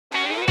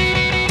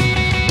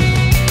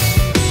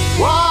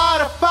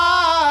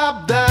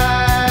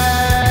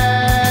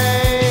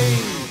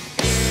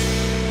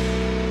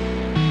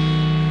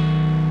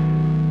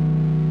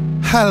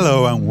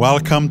Hello and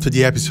welcome to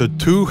the episode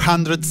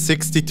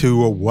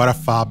 262 of What a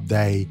Fab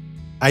Day.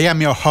 I am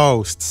your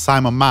host,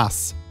 Simon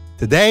Mas.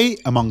 Today,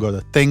 among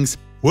other things,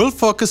 we'll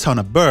focus on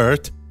a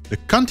birth, the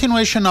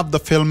continuation of the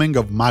filming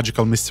of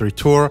Magical Mystery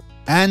Tour,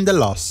 and the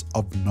loss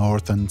of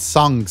Northern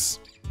songs.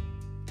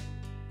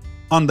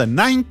 On the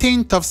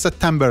 19th of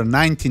September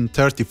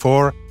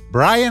 1934,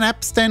 Brian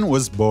Epstein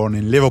was born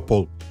in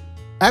Liverpool.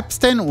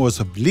 Epstein was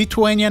of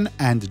Lithuanian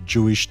and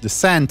Jewish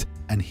descent,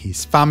 and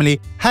his family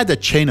had a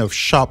chain of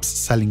shops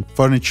selling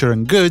furniture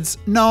and goods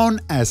known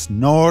as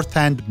North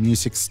End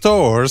Music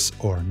Stores,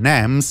 or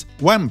NEMS,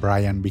 when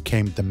Brian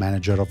became the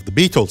manager of the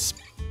Beatles.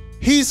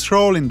 His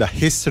role in the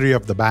history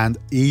of the band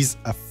is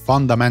a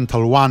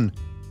fundamental one.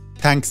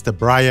 Thanks to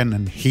Brian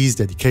and his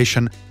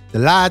dedication, the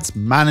lads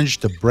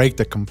managed to break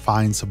the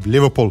confines of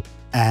Liverpool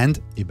and,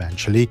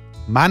 eventually,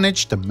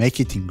 managed to make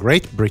it in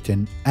Great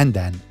Britain and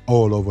then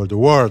all over the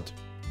world.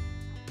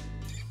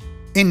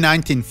 In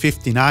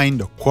 1959,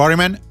 the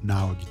Quarrymen,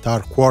 now a guitar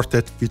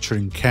quartet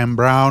featuring Ken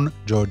Brown,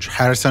 George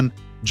Harrison,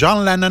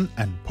 John Lennon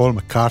and Paul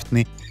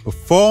McCartney,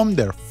 performed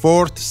their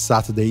fourth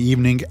Saturday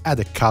evening at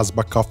the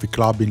Casbah Coffee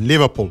Club in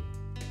Liverpool.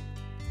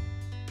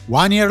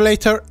 1 year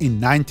later, in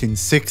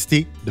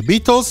 1960, the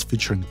Beatles,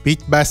 featuring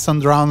Pete Best on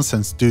drums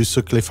and Stu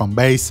Sutcliffe on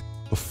bass,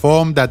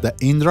 performed at the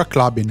Indra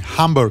Club in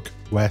Hamburg,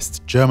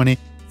 West Germany,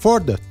 for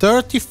the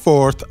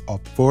 34th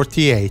of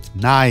 48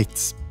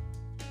 nights.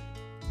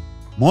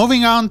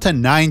 Moving on to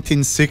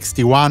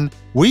 1961,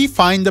 we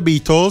find the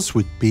Beatles,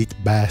 with Pete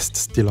Best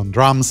still on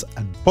drums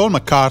and Paul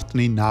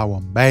McCartney now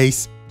on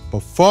bass,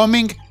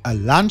 performing a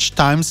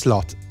lunchtime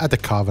slot at the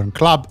Cavern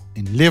Club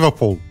in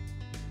Liverpool.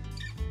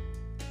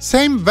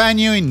 Same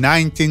venue in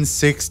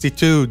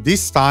 1962,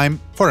 this time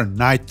for a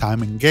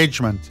nighttime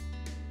engagement.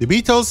 The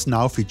Beatles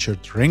now featured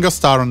Ringo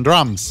Starr on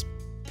drums.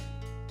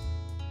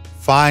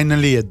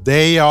 Finally, a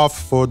day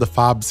off for the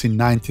Fabs in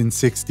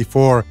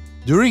 1964,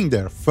 during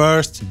their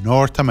first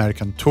North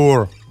American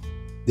tour.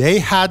 They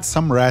had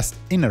some rest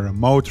in a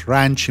remote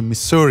ranch in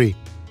Missouri.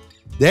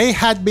 They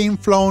had been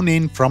flown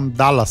in from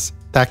Dallas,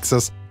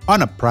 Texas,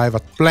 on a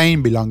private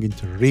plane belonging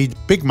to Reed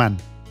Pigman,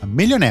 a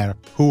millionaire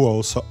who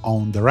also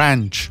owned the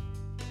ranch.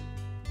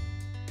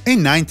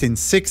 In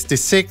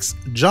 1966,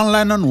 John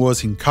Lennon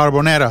was in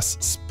Carboneras,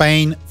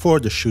 Spain, for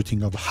the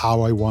shooting of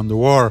How I Won the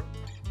War.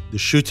 The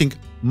shooting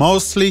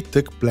mostly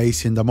took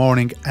place in the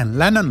morning, and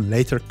Lennon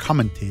later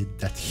commented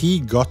that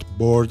he got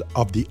bored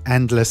of the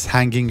endless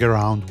hanging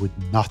around with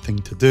nothing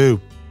to do.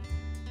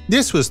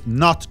 This was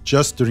not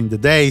just during the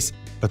days,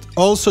 but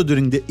also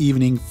during the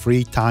evening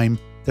free time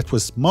that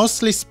was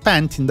mostly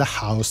spent in the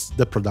house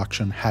the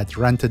production had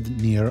rented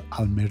near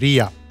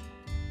Almeria.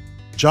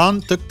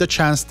 John took the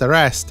chance to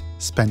rest,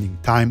 spending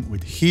time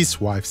with his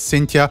wife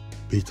Cynthia,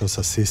 Beatles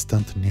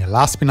assistant Neil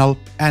Aspinall,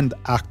 and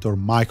actor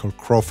Michael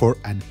Crawford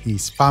and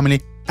his family,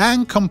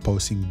 and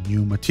composing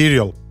new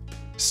material.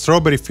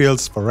 Strawberry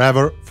Fields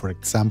Forever, for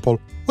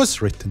example,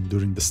 was written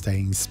during the stay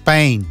in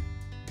Spain.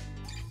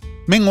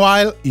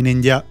 Meanwhile, in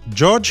India,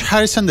 George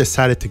Harrison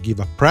decided to give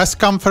a press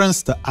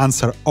conference to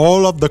answer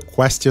all of the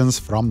questions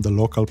from the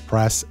local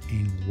press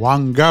in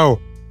one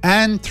go,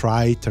 and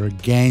try to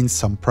regain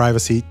some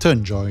privacy to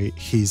enjoy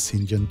his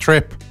Indian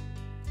trip.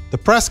 The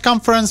press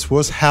conference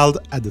was held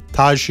at the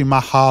Taj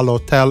Mahal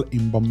Hotel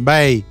in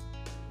Bombay.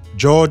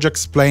 George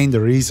explained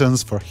the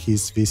reasons for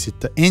his visit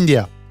to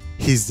India,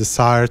 his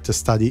desire to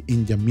study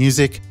Indian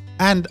music,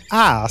 and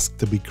asked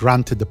to be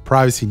granted the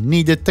privacy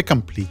needed to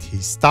complete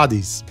his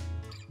studies.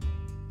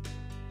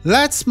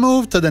 Let's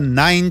move to the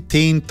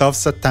 19th of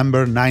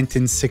September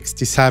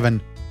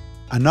 1967.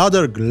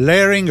 Another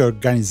glaring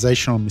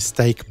organizational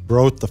mistake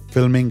brought the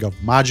filming of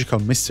Magical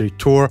Mystery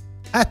Tour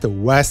at the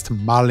West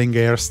Malling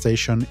Air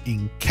Station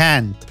in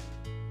Kent.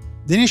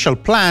 The initial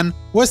plan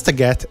was to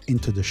get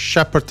into the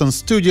Shepperton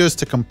Studios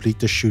to complete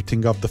the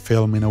shooting of the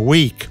film in a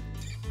week.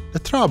 The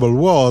trouble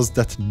was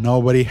that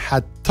nobody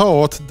had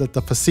thought that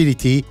the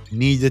facility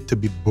needed to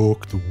be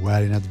booked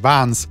well in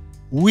advance,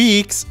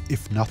 weeks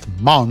if not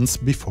months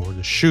before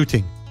the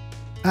shooting.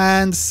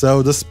 And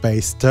so the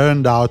space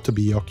turned out to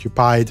be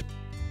occupied,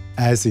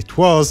 as it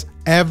was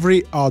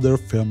every other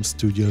film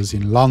studios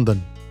in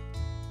London.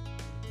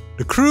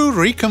 The crew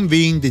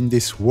reconvened in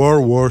this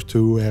World War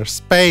II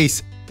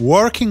airspace,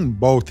 working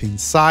both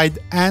inside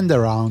and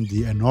around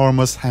the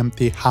enormous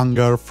empty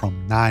hangar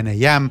from 9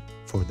 AM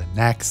for the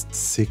next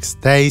 6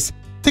 days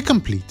to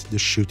complete the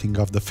shooting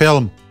of the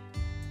film.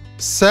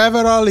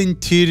 Several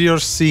interior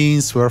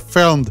scenes were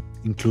filmed,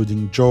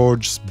 including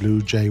George's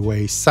Blue Jay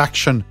Way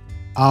section,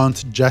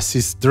 Aunt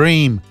Jessie's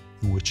Dream,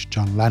 in which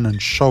John Lennon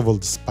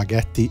shoveled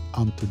spaghetti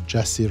onto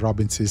Jesse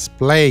Robbins's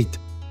plate,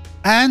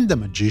 and the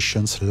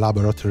Magician's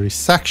Laboratory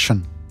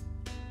section.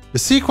 The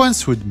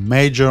sequence with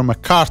Major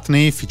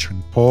McCartney,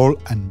 featuring Paul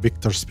and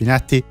Victor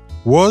Spinetti,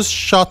 was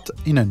shot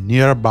in a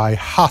nearby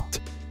hut,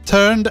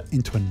 turned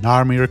into an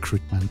army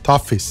recruitment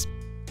office.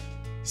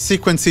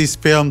 Sequences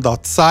filmed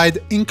outside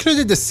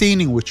included the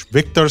scene in which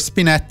Victor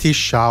Spinetti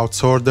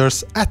shouts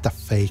orders at a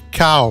fake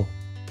cow,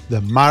 the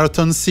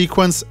marathon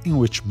sequence in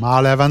which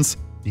Mal Evans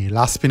Neil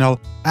Aspinall,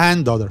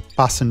 and other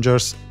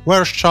passengers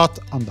were shot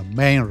on the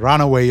main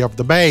runway of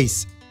the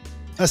base.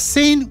 A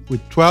scene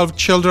with 12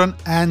 children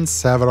and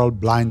several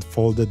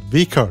blindfolded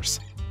vicars,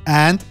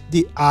 and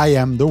the I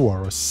Am the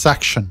Walrus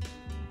section.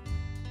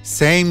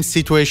 Same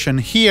situation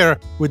here,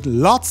 with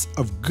lots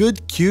of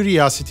good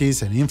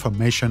curiosities and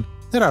information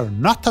that are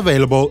not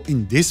available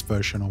in this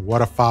version of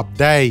What a Fab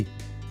Day.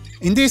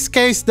 In this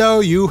case, though,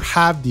 you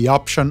have the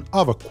option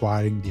of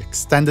acquiring the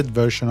extended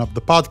version of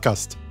the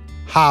podcast.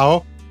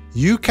 How?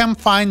 You can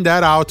find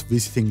that out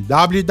visiting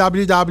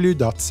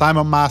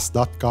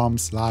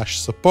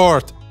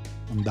www.simonmas.com/support.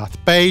 On that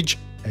page,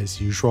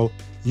 as usual,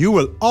 you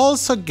will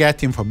also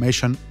get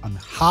information on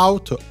how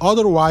to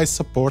otherwise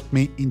support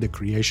me in the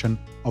creation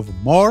of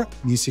more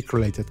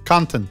music-related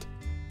content.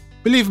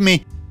 Believe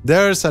me,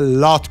 there's a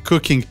lot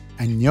cooking,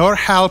 and your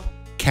help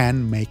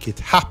can make it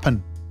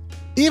happen.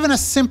 Even a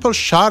simple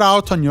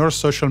shout-out on your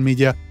social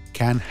media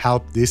can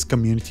help this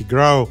community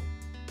grow.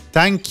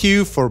 Thank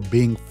you for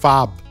being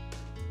fab.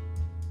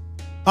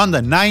 On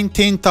the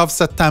 19th of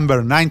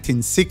September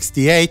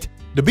 1968,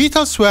 the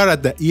Beatles were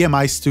at the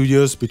EMI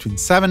studios between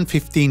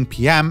 7:15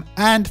 p.m.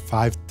 and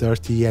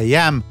 5:30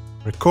 a.m.,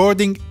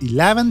 recording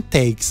 11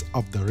 takes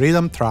of the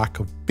rhythm track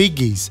of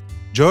Piggies,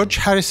 George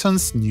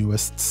Harrison's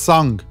newest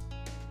song.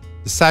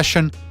 The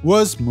session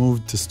was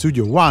moved to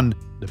Studio 1,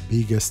 the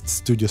biggest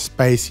studio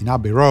space in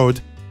Abbey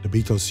Road — the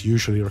Beatles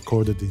usually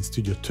recorded in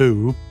Studio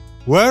 2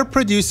 — where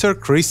producer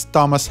Chris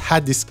Thomas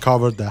had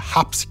discovered the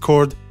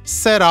harpsichord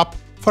set up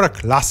for a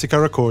classical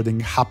recording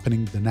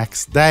happening the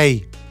next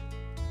day.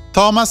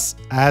 Thomas,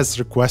 as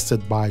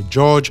requested by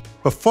George,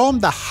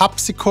 performed the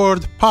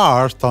harpsichord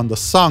part on the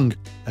song,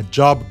 a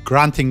job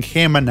granting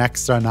him an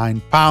extra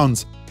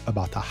 £9,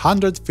 about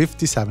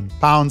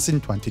 £157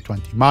 in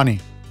 2020 money.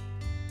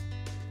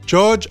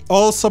 George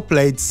also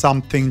played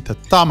something to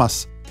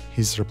Thomas.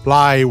 His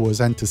reply was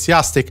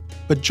enthusiastic,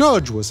 but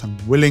George was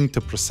unwilling to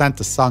present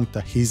the song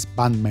to his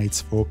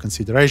bandmates for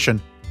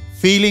consideration,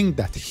 feeling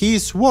that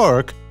his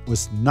work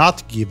was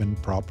not given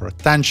proper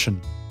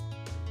attention.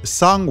 The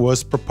song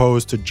was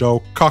proposed to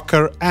Joe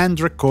Cocker and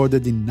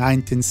recorded in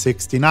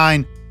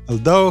 1969,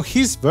 although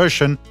his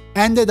version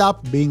ended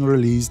up being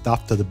released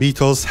after the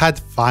Beatles had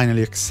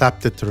finally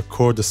accepted to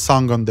record the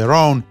song on their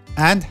own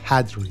and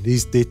had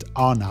released it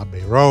on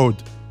Abbey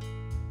Road.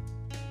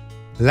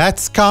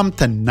 Let's come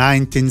to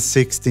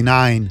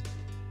 1969.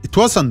 It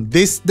was on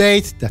this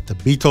date that the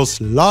Beatles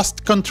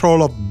lost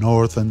control of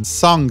Northern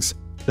Songs,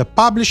 the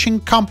publishing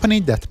company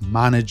that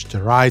managed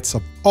the rights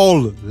of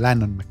all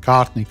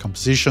Lennon-McCartney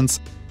compositions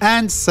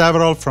and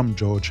several from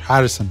George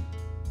Harrison.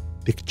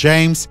 Dick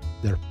James,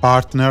 their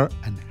partner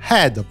and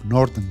head of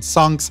Northern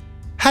Songs,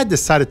 had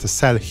decided to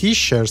sell his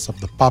shares of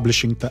the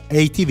publishing to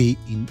ATV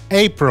in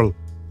April,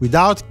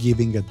 without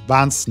giving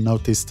advance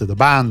notice to the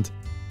band.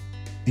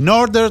 In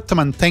order to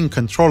maintain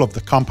control of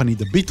the company,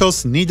 the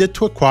Beatles needed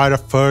to acquire a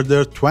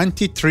further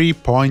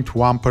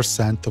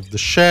 23.1% of the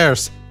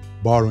shares,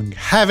 borrowing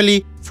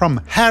heavily from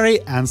Harry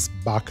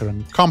Ansbacher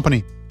 &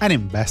 Company, an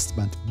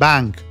investment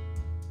bank.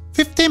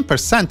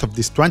 15% of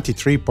this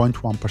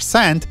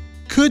 23.1%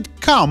 could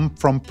come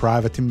from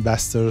private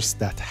investors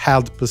that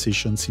held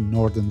positions in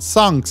Northern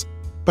Songs,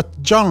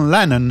 but John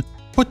Lennon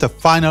put a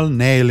final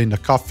nail in the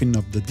coffin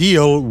of the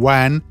deal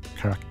when,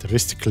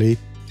 characteristically,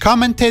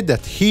 commented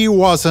that he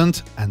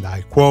wasn't, and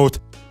I quote,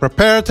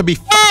 "prepared to be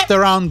f***ed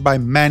around by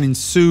men in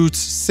suits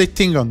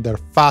sitting on their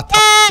fat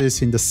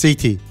asses in the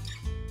city."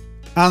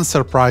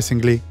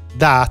 Unsurprisingly,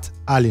 that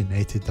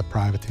alienated the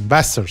private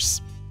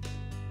investors.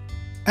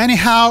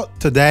 Anyhow,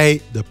 today,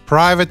 the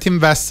private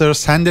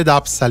investors ended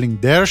up selling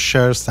their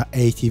shares to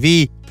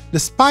ATV,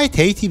 despite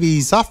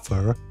ATV's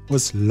offer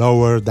was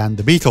lower than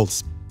the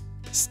Beatles.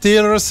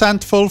 Still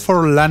resentful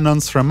for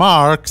Lennon's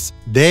remarks,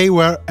 they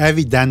were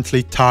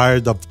evidently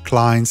tired of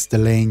Klein's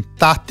delaying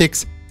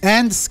tactics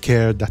and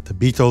scared that the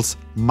Beatles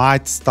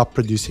might stop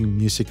producing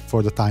music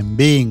for the time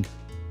being.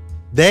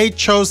 They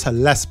chose a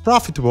less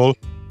profitable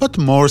but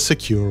more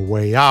secure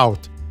way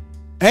out.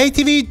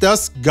 ATV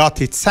thus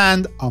got its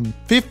hand on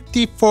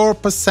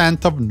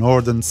 54% of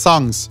Northern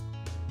Songs.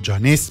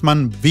 John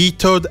Eastman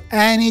vetoed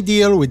any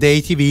deal with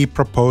ATV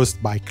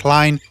proposed by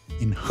Klein,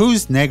 in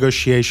whose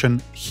negotiation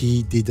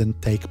he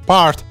didn't take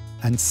part,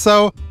 and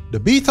so the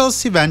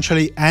Beatles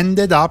eventually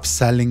ended up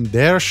selling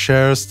their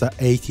shares to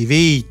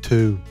ATV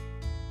too.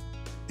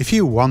 If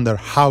you wonder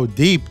how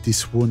deep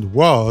this wound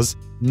was,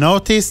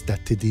 notice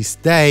that to this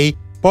day,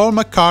 Paul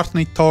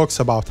McCartney talks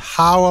about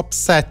how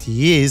upset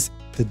he is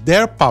that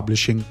their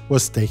publishing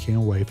was taken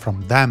away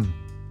from them.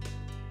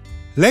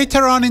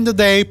 Later on in the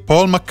day,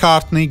 Paul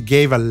McCartney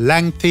gave a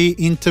lengthy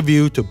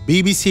interview to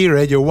BBC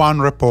Radio 1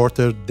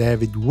 reporter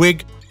David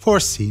Wigg for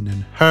Seen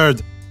and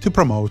Heard to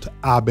promote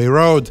Abbey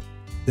Road.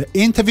 The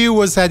interview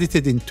was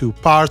edited in 2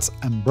 parts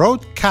and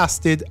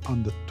broadcasted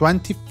on the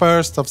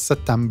 21st of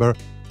September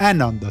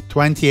and on the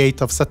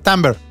 28th of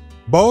September,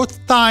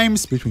 both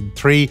times between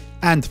 3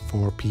 and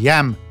 4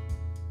 p.m.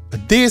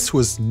 But this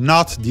was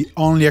not the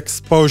only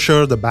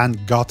exposure the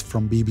band got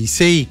from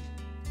BBC.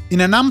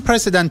 In an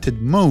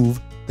unprecedented move,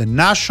 the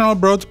national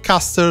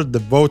broadcaster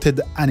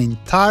devoted an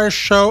entire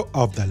show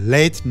of the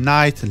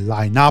late-night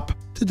lineup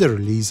to the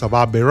release of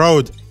Abbey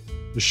Road.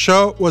 The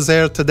show was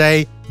aired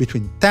today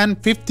between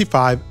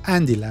 10:55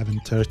 and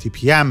 11:30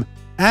 p.m.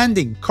 and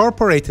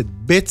incorporated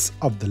bits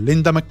of the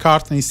Linda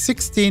McCartney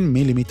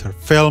 16mm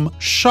film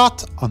shot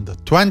on the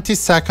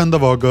 22nd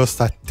of August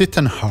at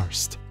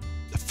Tittenhurst.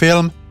 The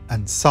film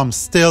and some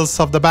stills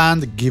of the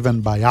band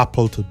given by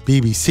Apple to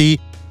BBC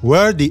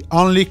were the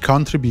only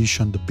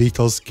contribution the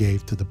Beatles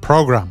gave to the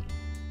program.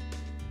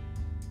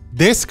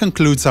 This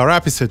concludes our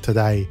episode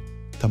today.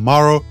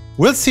 Tomorrow,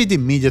 we'll see the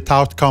immediate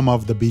outcome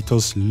of the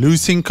Beatles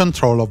losing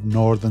control of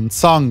Northern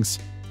songs.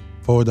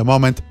 For the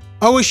moment,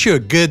 I wish you a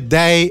good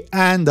day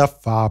and a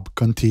fab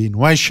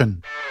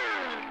continuation.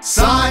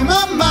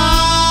 Simon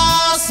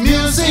Mas,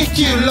 music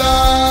you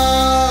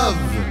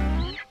love.